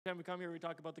Every time we come here, we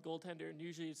talk about the goaltender, and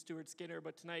usually it's Stuart Skinner,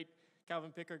 but tonight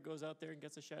Calvin Pickard goes out there and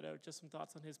gets a shutout. Just some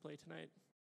thoughts on his play tonight.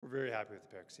 We're very happy with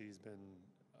Picks. He's been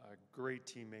a great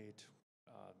teammate.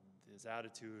 His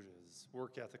attitude, his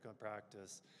work ethic on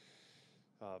practice.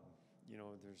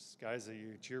 There's guys that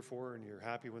you cheer for and you're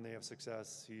happy when they have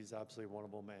success. He's absolutely one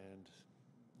of them.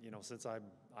 And, since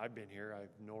I've been here,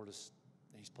 I've noticed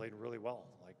he's played really well,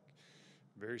 like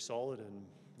very solid. And,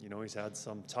 he's had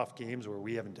some tough games where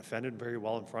we haven't defended very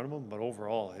well in front of him. But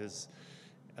overall,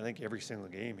 I think every single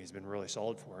game he's been really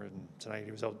solid for. And tonight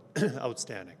he was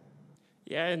outstanding.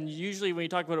 Yeah, and usually when you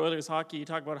talk about Oilers hockey, you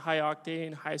talk about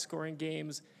high-octane, high-scoring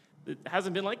games. It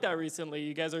hasn't been like that recently.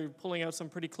 You guys are pulling out some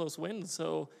pretty close wins.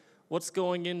 So what's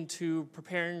going into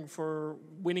preparing for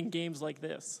winning games like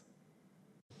this?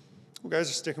 Well,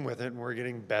 guys are sticking with it, and we're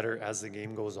getting better as the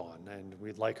game goes on. And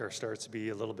we'd like our starts to be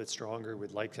a little bit stronger.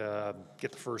 We'd like to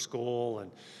get the first goal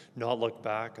and not look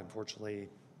back. Unfortunately,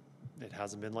 it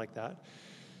hasn't been like that.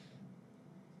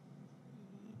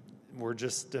 We're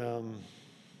just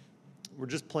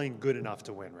playing good enough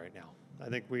to win right now. I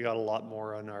think we got a lot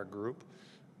more on our group,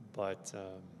 but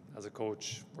as a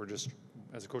coach,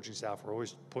 as a coaching staff, we're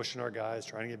always pushing our guys,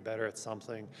 trying to get better at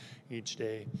something each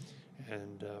day.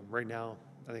 And right now,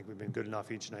 I think we've been good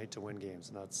enough each night to win games,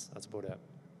 and that's about it.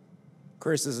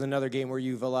 Kris, this is another game where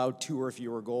you've allowed 2 or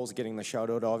fewer goals, getting the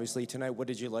shutout obviously tonight. What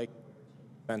did you like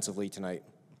defensively tonight?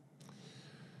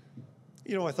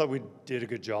 I thought we did a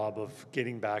good job of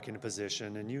getting back into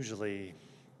position, and usually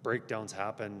breakdowns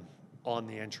happen on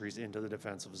the entries into the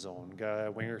defensive zone.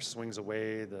 Winger swings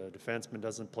away, the defenseman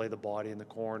doesn't play the body in the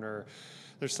corner.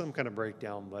 There's some kind of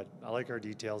breakdown, but I like our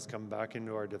details coming back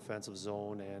into our defensive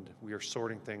zone, and we are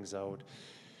sorting things out.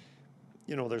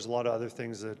 There's a lot of other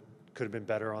things that could have been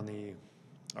better on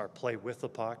our play with the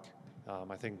puck.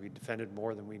 I think we defended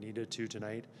more than we needed to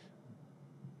tonight,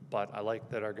 but I like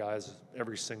that our guys,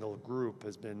 every single group,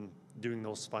 has been doing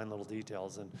those fine little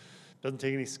details, and it doesn't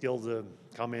take any skill to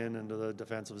come into the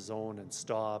defensive zone and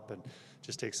stop, and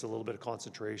just takes a little bit of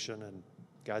concentration, and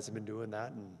guys have been doing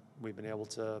that, and we've been able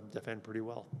to defend pretty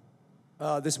well.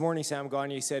 This morning, Sam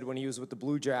Gagner said when he was with the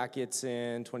Blue Jackets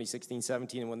in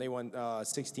 2016-17, and when they won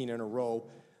 16 in a row,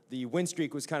 the win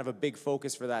streak was kind of a big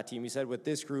focus for that team. He said with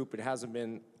this group, it hasn't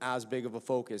been as big of a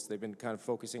focus. They've been kind of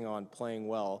focusing on playing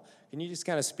well. Can you just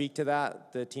kind of speak to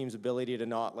that, the team's ability to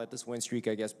not let this win streak,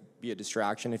 I guess, be a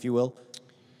distraction, if you will?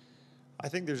 I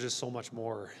think there's just so much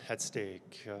more at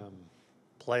stake.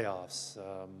 Playoffs,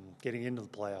 getting into the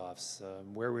playoffs,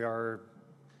 where we are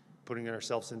putting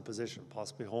ourselves in position,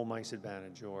 possibly home ice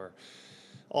advantage, or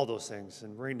all those things.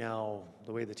 And right now,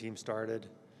 the way the team started,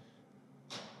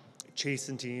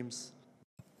 chasing teams,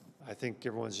 I think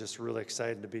everyone's just really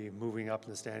excited to be moving up in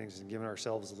the standings and giving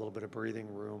ourselves a little bit of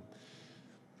breathing room.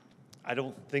 I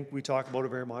don't think we talk about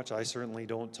it very much. I certainly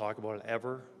don't talk about it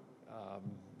ever.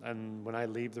 And when I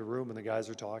leave the room and the guys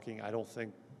are talking, I don't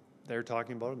think they're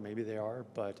talking about it. Maybe they are,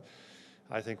 but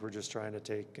I think we're just trying to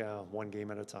take one game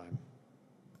at a time.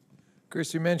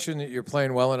 Kris, you mentioned that you're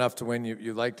playing well enough to win.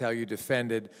 You liked how you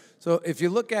defended. So if you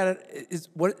look at it,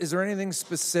 is there anything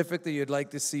specific that you'd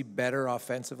like to see better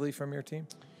offensively from your team?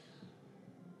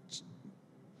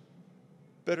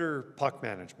 Better puck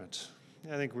management.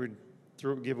 I think we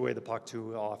give away the puck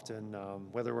too often,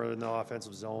 whether we're in the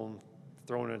offensive zone,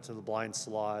 throwing it into the blind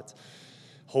slot,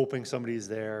 hoping somebody's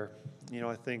there.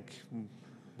 I think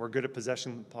we're good at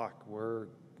possession of the puck. We're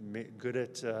good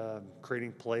at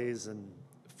creating plays and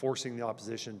forcing the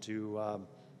opposition to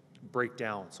break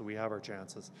down, so we have our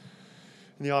chances.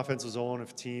 In the offensive zone,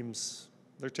 if teams,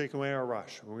 they're taking away our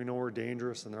rush. We know we're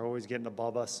dangerous, and they're always getting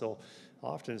above us, so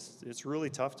often it's really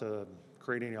tough to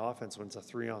create any offense when it's a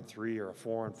 3-on-3 or a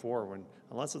 4-on-4,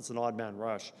 unless it's an odd man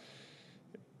rush.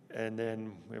 And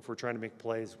then if we're trying to make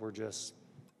plays, we're just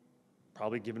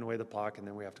probably giving away the puck, and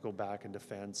then we have to go back and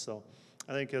defend. So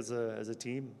I think as a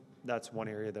team, that's one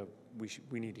area that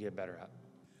we need to get better at.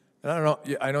 And I don't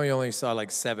know. I know you only saw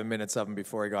like 7 minutes of him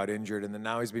before he got injured, and then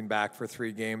now he's been back for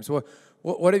 3 games.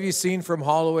 What have you seen from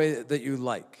Holloway that you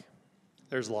like?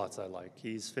 There's lots I like.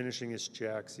 He's finishing his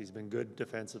checks. He's been good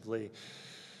defensively.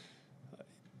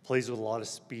 Plays with a lot of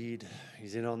speed.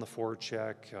 He's in on the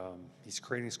forecheck. He's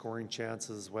creating scoring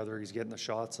chances, whether he's getting the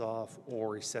shots off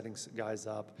or he's setting guys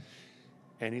up.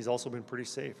 And he's also been pretty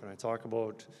safe. And I talk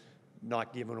about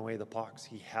not giving away the pucks.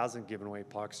 He hasn't given away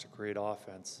pucks to create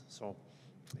offense. So,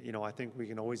 I think we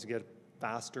can always get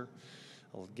faster,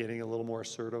 getting a little more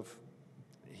assertive.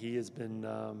 He has been.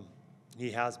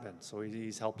 So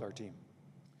he's helped our team.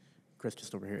 Kris,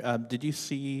 just over here. Did you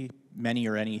see many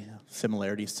or any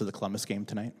similarities to the Columbus game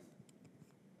tonight?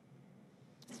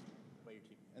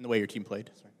 And the way your team played?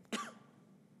 Sorry.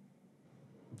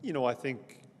 I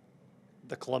think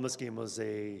the Columbus game was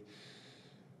a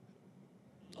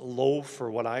low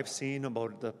for what I've seen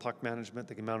about the puck management,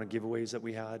 the amount of giveaways that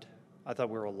we had. I thought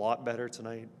we were a lot better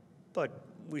tonight, but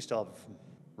we still have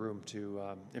room to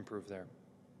improve there.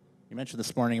 You mentioned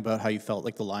this morning about how you felt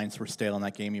like the lines were stale in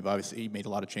that game. You've obviously made a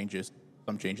lot of changes,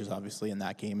 some changes obviously in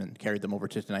that game, and carried them over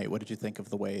to tonight. What did you think of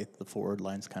the way the forward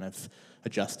lines kind of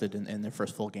adjusted in their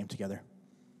first full game together?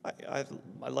 I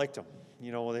liked them.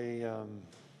 They.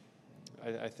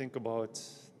 I think about,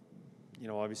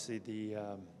 obviously the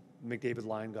McDavid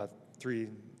line got three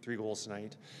goals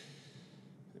tonight.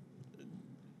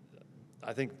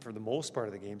 I think for the most part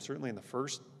of the game, certainly in the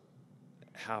first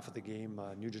half of the game,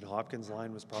 Nugent Hopkins'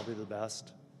 line was probably the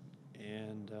best.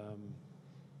 And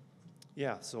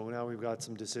so now we've got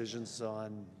some decisions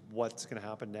on what's going to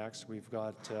happen next. We've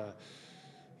got,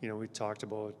 we talked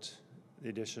about the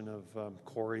addition of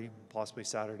Corey possibly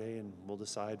Saturday, and we'll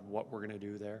decide what we're going to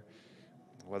do there.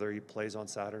 Whether he plays on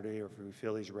Saturday or if we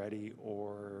feel he's ready,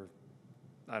 or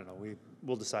I don't know,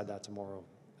 we'll decide that tomorrow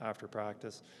after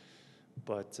practice.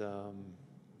 But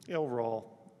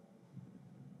overall,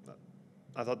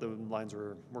 I thought the lines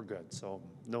were good, so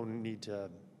no need to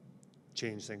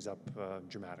change things up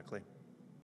dramatically.